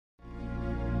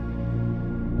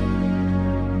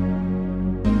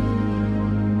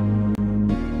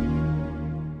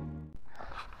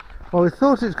Well, we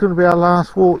thought it was going to be our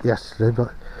last walk yesterday,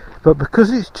 but because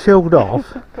it's chilled off,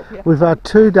 we've had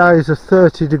 2 days of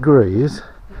 30 degrees,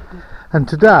 and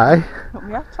today, got my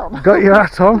hat on. Got your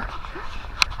hat on?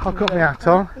 I've got my hat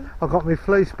on, I've got my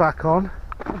fleece back on.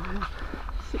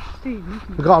 16.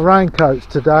 We've got raincoats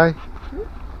today.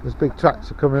 There's a big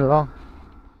tractor coming along.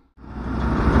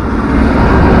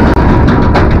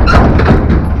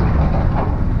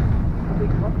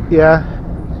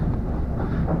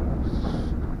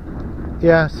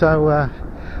 Yeah, so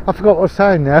I forgot what I was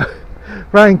saying now.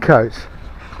 Raincoats,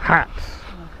 hats,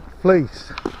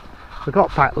 fleece. We've got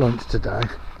packed lunch today,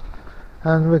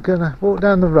 and we're gonna walk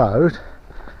down the road,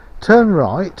 turn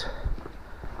right,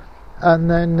 and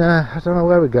then I don't know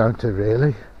where we're going to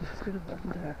really.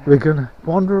 We're gonna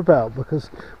wander about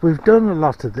because we've done a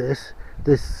lot of this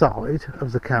side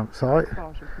of the campsite,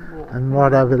 and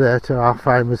right over there to our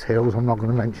famous hills I'm not going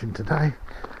to mention today.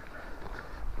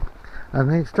 And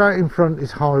then straight in front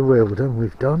is High Wealdon,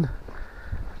 we've done.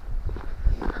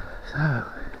 So,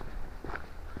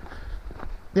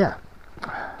 yeah,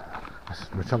 that's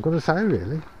as much I'm going to say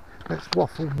really. Let's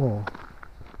waffle more.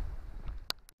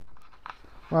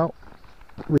 Well,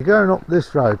 we're going up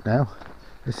this road now.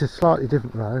 It's a slightly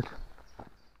different road.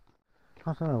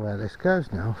 I don't know where this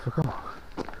goes now, I forgot.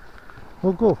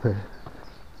 We'll go up here.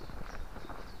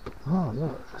 Oh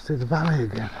look, see the valley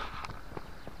again.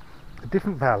 A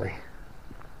different valley.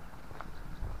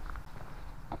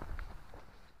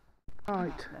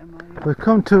 Right, we've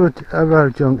come to a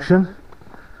road junction,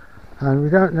 and we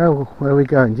don't know where we're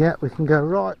going yet. We can go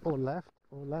right or left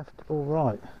or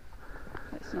right.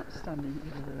 Let's not stand in the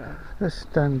middle of the road. Let's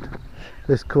stand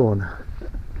this corner.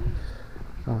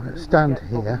 Right, let's stand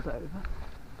here.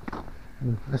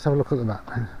 Let's have a look at the map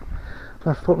then. I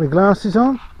have to put my glasses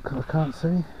on because I can't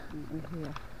see. We're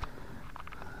here.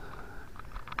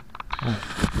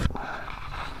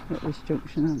 We're at this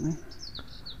junction, aren't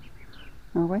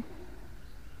we? Are we?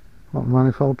 What,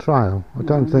 Manifold Trail? I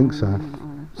don't think so.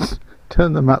 No.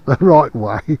 Turn the map the right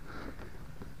way.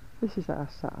 This is our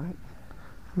site.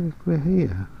 We're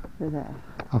here. They're there.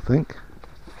 I think.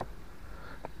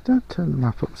 Don't turn the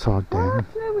map upside Well, I down.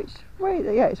 don't know which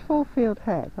way. Yeah, it's Fourfield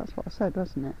Head. That's what I said,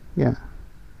 wasn't it? Yeah.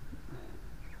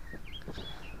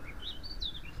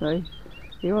 So,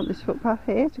 you want this footpath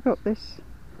here to go up this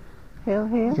hill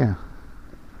here? Yeah.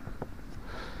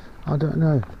 I don't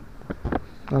know.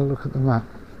 I'll look at the map.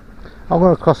 I'm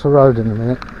going to cross the road in a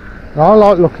minute. And I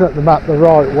like looking at the map the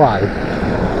right way.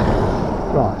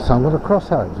 Right, so I'm going to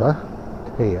cross over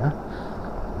here,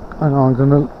 and I'm going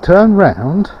to turn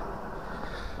round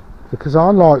because I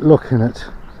like looking at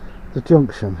the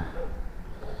junction.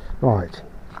 Right.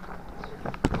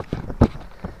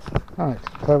 Right,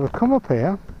 so we've come up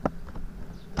here.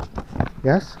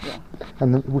 Yes? Yeah.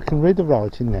 And we can read the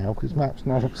writing now because map's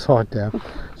not upside down.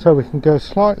 So we can go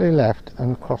slightly left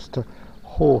and across to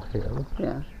Hoare Hill.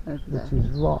 Yeah, over there. Which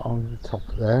is right on the top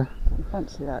there. You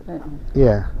fancy that, don't you?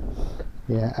 Yeah.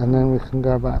 Yeah, and then we can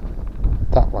go back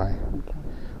that way. Okay.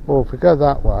 Or if we go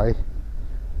that way,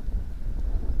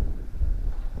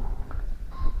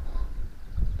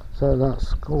 so that's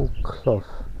School Clough.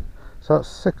 So that's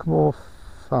Sycamore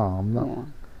Farm. That, Yeah.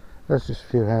 There's just a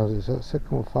few houses. That's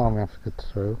Sycamore Farm we have to get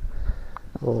through.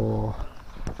 Or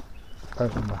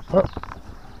open that up.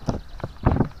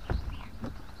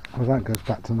 Well, that goes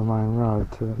back to the main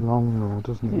road, to Longnor,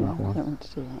 doesn't it, Yeah, that I one? don't want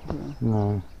to do that, do I?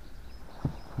 No.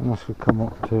 Unless we come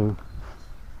up to...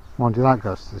 Mind you, that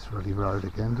goes to this ruddy road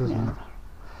again, doesn't Yeah.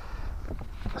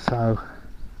 it? So,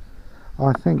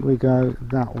 I think we go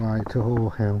that way to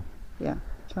Hoare Hill. Yeah,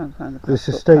 try and find the This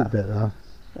is a footpath. steep bit though.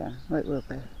 Yeah, well, it will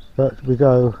be. But we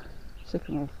go...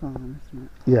 Sycamore Farm, isn't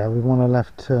it? Yeah, we want a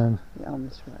left turn Yeah, on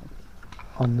this road.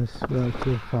 on this road to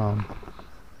the farm.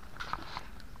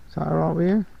 Is that alright with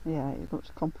you? Yeah, it looks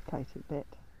a complicated bit.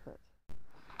 But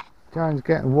Jane's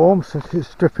getting warm, so she's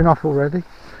stripping off already.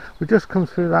 We've just come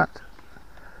through that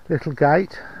little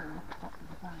gate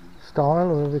style,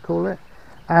 or whatever they call it,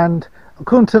 and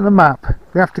according to the map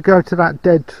we have to go to that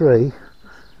dead tree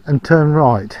and turn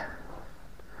right,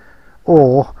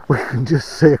 or we can just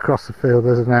see across the field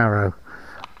there's an arrow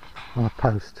on a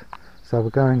post, so we're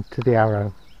going to the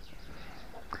arrow.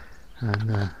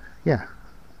 And yeah,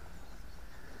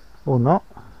 or not.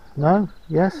 No?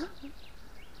 Yes?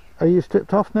 Are you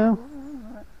stripped off now?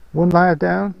 One layer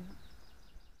down?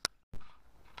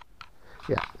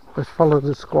 Yeah, let's follow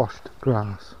the squashed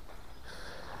grass.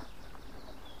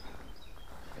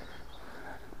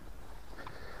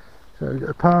 So we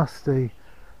go past the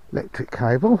electric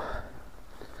cable.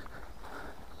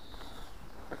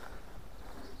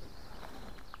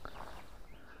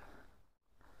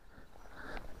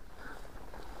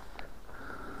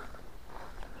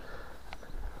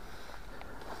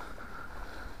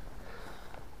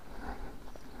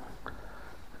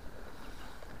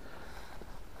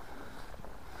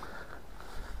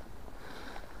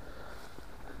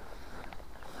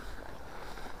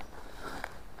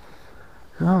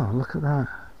 Oh, look at that.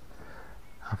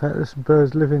 I bet there's some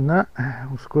birds live in that,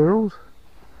 or squirrels.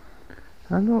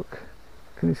 And look,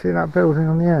 can you see that building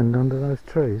on the end under those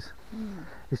trees?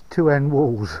 It's two end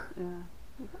walls. Yeah.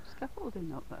 You've got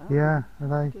scaffolding up there. Yeah,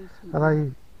 are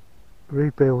they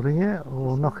rebuilding it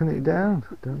or knocking it down?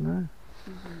 Don't know.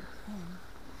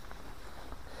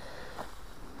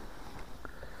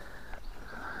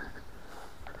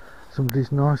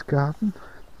 Somebody's nice garden,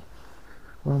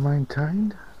 well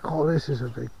maintained. Oh, this is a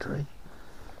big tree.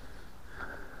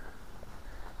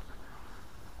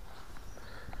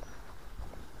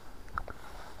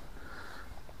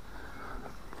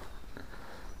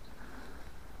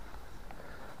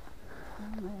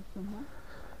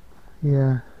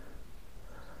 Yeah,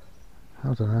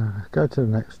 I don't know. Go to the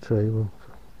next tree, we'll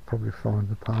probably find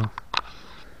the path.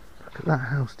 Look at that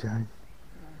house, Jane.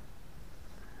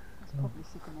 It's probably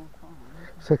Sycamore Farm.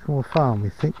 Sycamore Farm,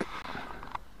 you think?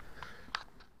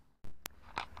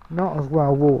 Not as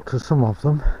well walked as some of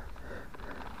them.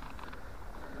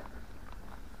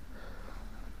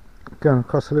 Going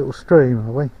across a little stream,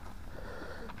 are we?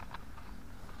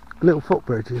 Little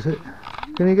footbridge, is it?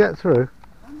 Can you get through?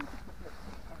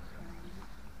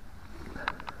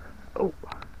 Oh.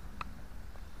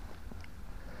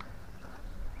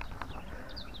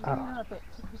 Oh.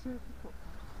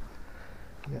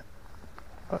 Yeah.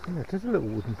 Oh, yeah, it is a little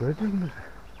wooden bridge, isn't it?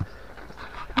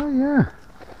 Oh, yeah.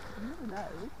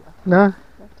 No.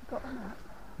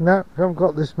 No, if we haven't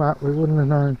got this map, we wouldn't have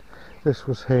known this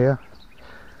was here.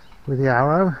 With the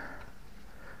arrow,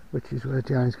 which is where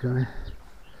Jane's going.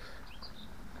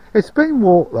 It's been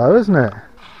walked though, isn't it?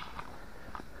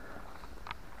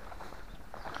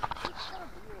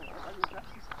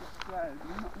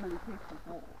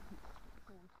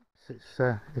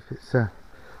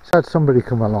 It's had somebody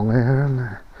come along here,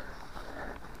 and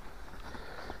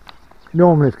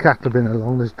normally if cattle have been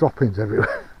along, there's droppings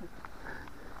everywhere.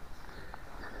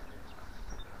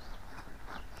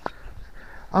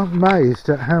 I'm amazed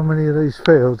at how many of these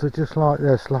fields are just like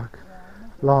this,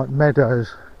 like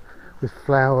meadows with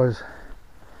flowers.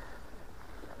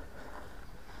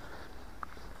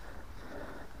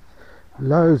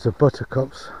 Loads of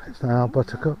buttercups, they are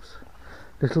buttercups,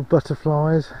 little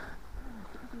butterflies.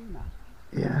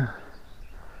 Yeah,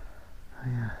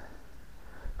 yeah.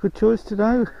 Good choice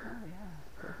today.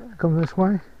 Come this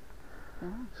way.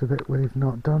 It's a bit we've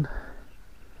not done.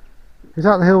 Is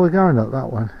that the hill we're going up?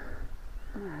 That one?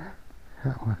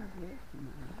 That one.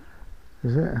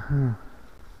 Is it? Oh.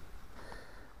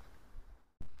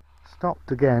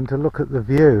 Stopped again to look at the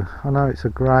view. I know it's a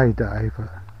grey day, but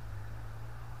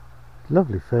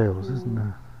lovely fields, isn't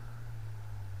there?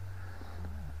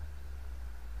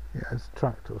 Yeah, there's a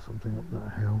tractor or something up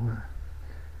that hill. We're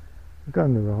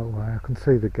going the right way. I can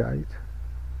see the gate.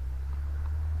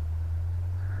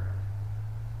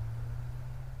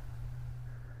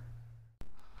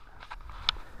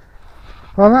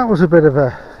 Well, that was a bit of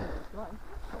a...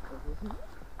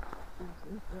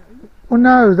 Well,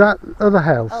 no, that other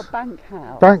house. Oh, Bank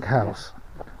House. Bank House.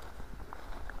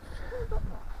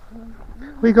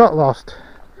 Yeah. We got lost.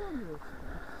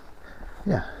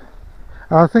 Yeah.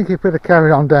 I think if we'd have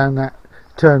carried on down that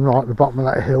turn right at the bottom of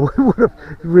that hill, we would have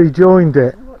rejoined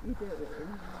it. What you doing?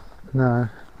 No.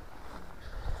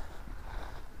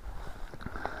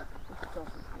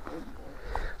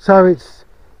 So it's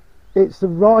the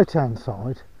right hand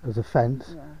side of the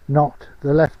fence, yeah, not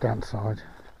the left hand side.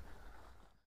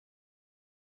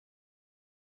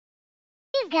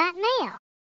 You've got mail.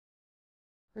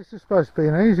 This is supposed to be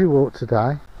an easy walk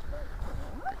today.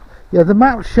 Yeah, the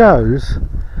map shows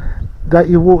that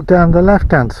you walk down the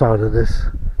left hand side of this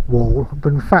wall,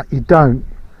 but in fact you don't.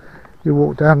 You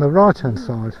walk down the right hand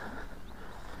side.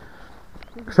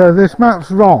 So this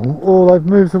map's wrong, or they've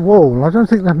moved the wall. I don't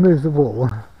think they've moved the wall.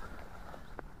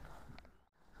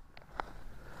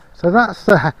 So that's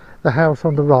the house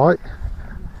on the right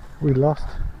we lost.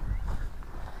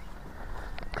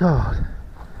 God.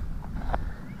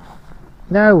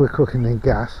 Now we're cooking in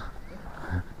gas.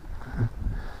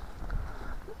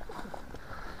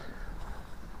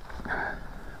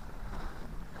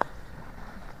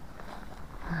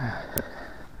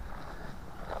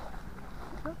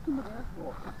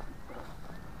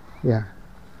 Yeah.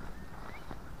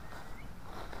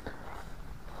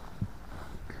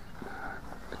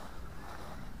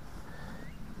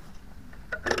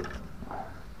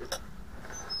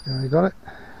 Yeah, you got it?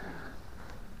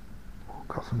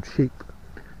 Got some sheep.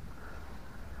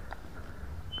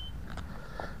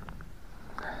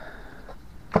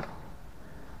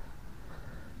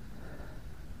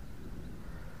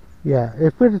 Yeah,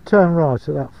 if we'd have turned right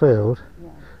at that field, yeah,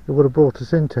 it would have brought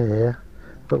us into here,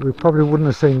 but we probably wouldn't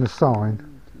have seen the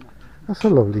sign. That's a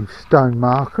lovely stone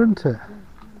marker, isn't it?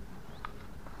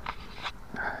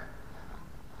 How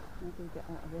do we get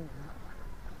out of here?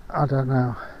 I don't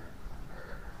know.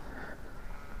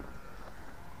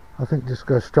 I think just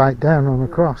go straight down on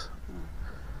across.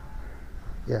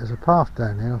 Yeah, there's a path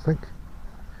down here, I think.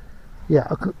 Yeah,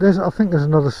 I think there's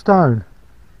another stone.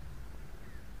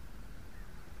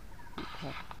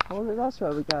 Okay. Well, that's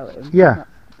where we're going. Yeah. That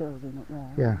building up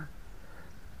there. Yeah.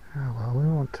 Oh well, we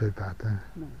weren't too bad then.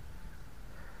 No.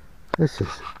 This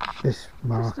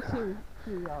marker. Just a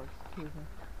few yards to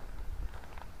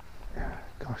the...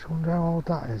 Gosh, I wonder how old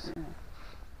that is. Yeah.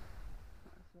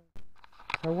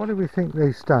 So what do we think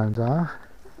these stones are?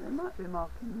 They might be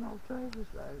marking an old drover's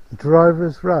road.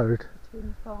 Drover's Road? Between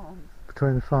the farms.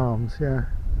 Between the farms, yeah.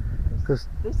 Because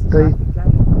This is like a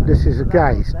gate. this is a That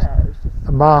gate, there is just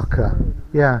a marker. stone and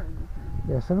Yeah. stone,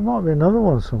 isn't Yeah, so there might be another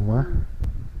one somewhere.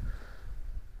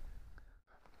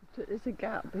 it? There's a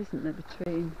gap, isn't there,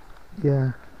 between...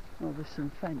 Yeah, Well, there's some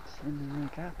fencing and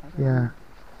a gap. I don't yeah. know.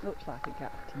 Looks like a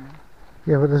gap to me.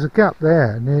 Yeah, but there's a gap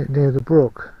there near the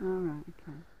brook. All right,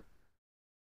 okay.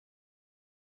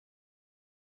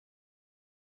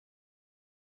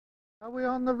 Are we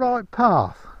on the right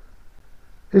path?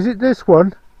 Is it this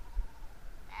one?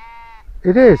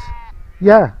 It is?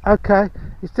 Yeah, okay.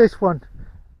 It's this one.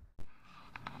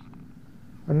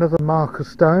 Another marker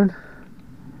stone.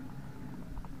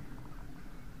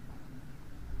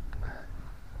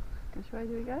 Which way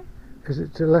do we go? Is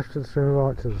it to the left of the stream or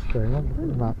right to the stream? Look at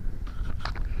the map.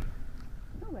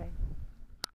 That way.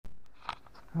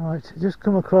 Right, just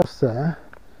come across there.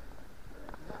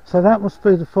 So that must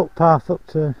be the footpath up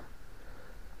to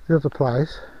the other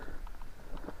place.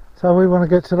 So we want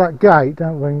to get to that gate,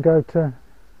 don't we, and go to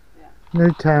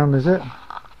Newtown, is it?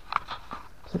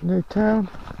 Is it Newtown?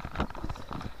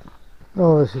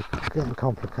 Oh, this is getting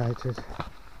complicated.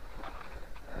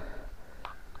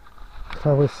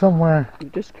 So we're somewhere...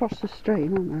 We've just crossed the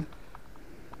stream, haven't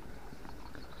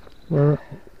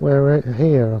we're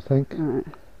here, I think. we? Right.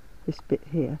 This bit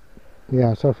here.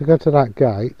 Yeah, so if we go to that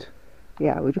gate...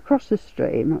 Yeah, we'd across the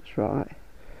stream, that's right.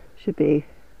 Should be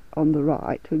on the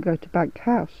right. We can go to Bank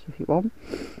House if you want.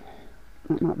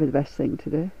 That might be the best thing to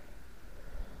do.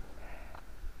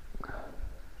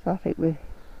 So I think we're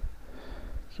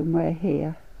somewhere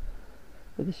here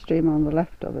with the stream on the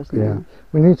left of us now. Yeah,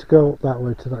 we need to go up that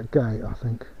way to that gate, I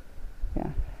think. Yeah.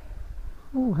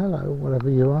 Oh, hello, whatever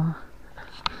you are.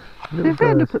 If we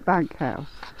end up at Bank House.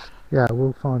 Yeah,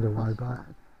 we'll find a way back.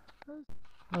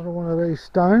 Another one of these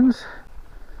stones.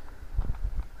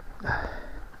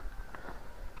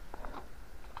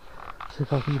 See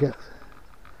if I can get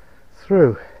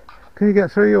through. Can you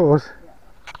get through yours?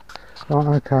 Yeah. Right,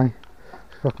 okay.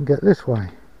 See if I can get this way.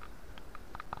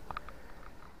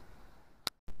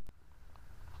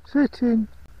 Sitting.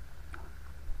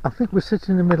 I think we're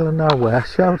sitting in the middle of nowhere,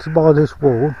 sheltered by this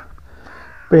wall,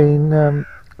 being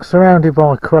surrounded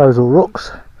by crows or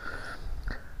rooks,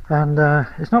 and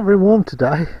it's not very warm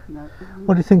today. No.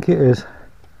 What do you think it is?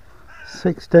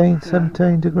 16,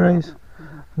 17 degrees?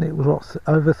 And it was what,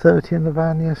 over 30 in the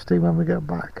van yesterday when we got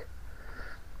back.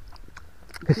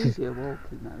 It's easier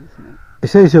walking though, isn't it?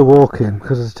 It's easier walking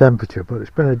because of the temperature, but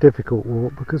it's been a difficult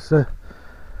walk because the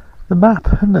map,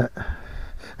 isn't it?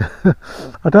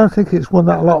 I don't think it's one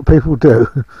that a lot of people do.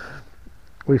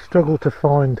 We struggled to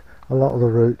find a lot of the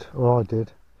route, or I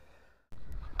did.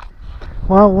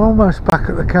 Well, we're almost back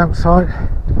at the campsite.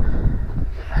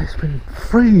 It's been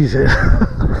freezing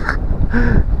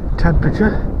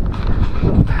temperature.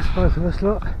 There's both of us,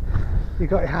 look. You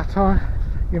got your hat on,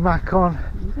 your mac on,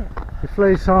 your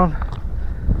fleece on.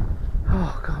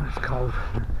 Oh god, it's cold.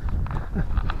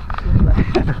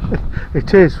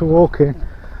 It is for walking.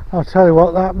 I'll tell you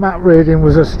what, that map reading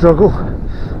was a struggle.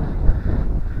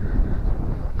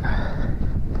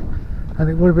 And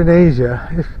it would have been easier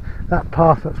if that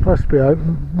path that's supposed to be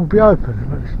open would be open,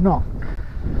 but it's not.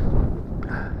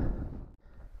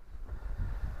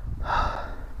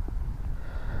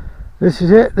 This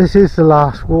is it, this is the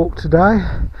last walk today,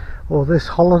 or this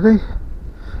holiday,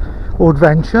 or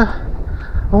adventure.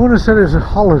 I wouldn't have said it was a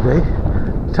holiday,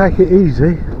 take it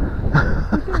easy.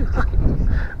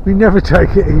 We never take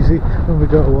it easy when we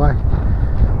go away.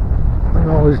 We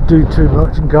always do too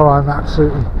much and go home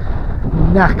absolutely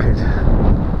knackered.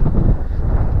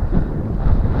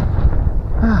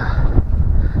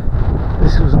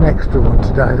 This was an extra one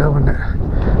today though, wasn't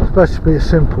it? It's supposed to be a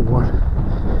simple one.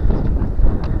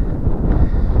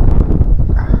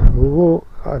 We'll walk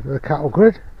over the cattle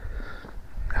grid.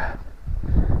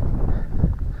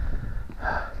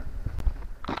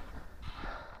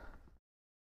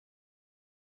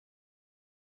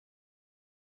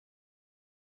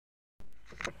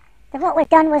 what we've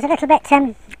done was a little bit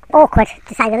awkward,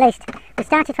 to say the least. We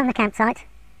started from the campsite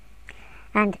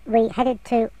and we headed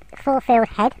to Fourfield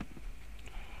Head,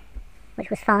 which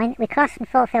was fine. We crossed from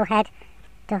Fourfield Head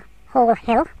to Hall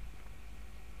Hill.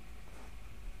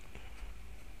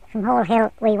 From Hall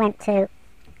Hill we went to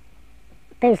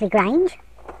Boosley Grange,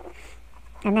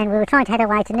 and then we were trying to head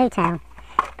away to Newtown,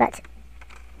 but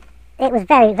it was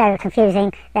very, very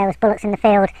confusing. There was bullocks in the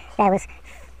field, there was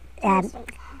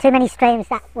too many streams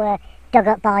that were dug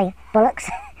up by bullocks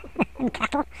and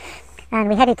cattle, and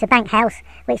we headed to Bank House,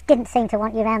 which didn't seem to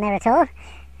want you around there at all.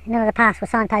 None of the paths were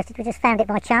signposted, we just found it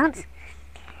by chance.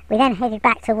 We then headed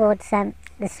back towards the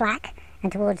Slack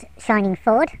and towards Shining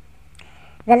Ford.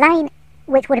 The lane,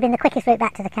 which would have been the quickest route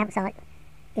back to the campsite,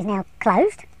 is now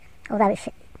closed, although it's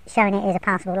showing it is a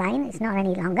passable lane, it's not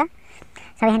any longer.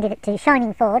 So we headed to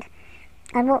Shining Ford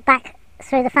and walked back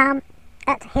through the farm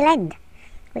at Hill End,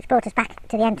 which brought us back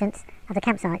to the entrance of the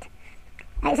campsite.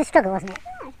 It was a struggle, wasn't it?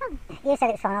 Yeah, it was fun. You said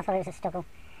it was fun, I thought it was a struggle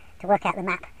to work out the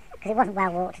map, because it wasn't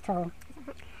well walked at all.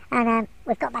 And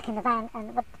we've got back in the van, and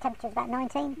the temperature was about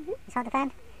 19 inside the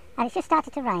van, and it's just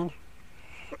started to rain.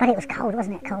 But it was cold,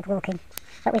 wasn't it? Cold walking.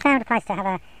 But we found a place to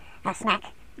have a snack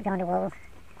behind a wall.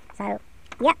 So,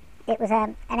 yep, it was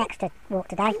an extra walk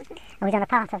today, and we've done a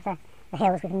part of the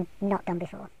hills we've not done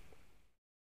before.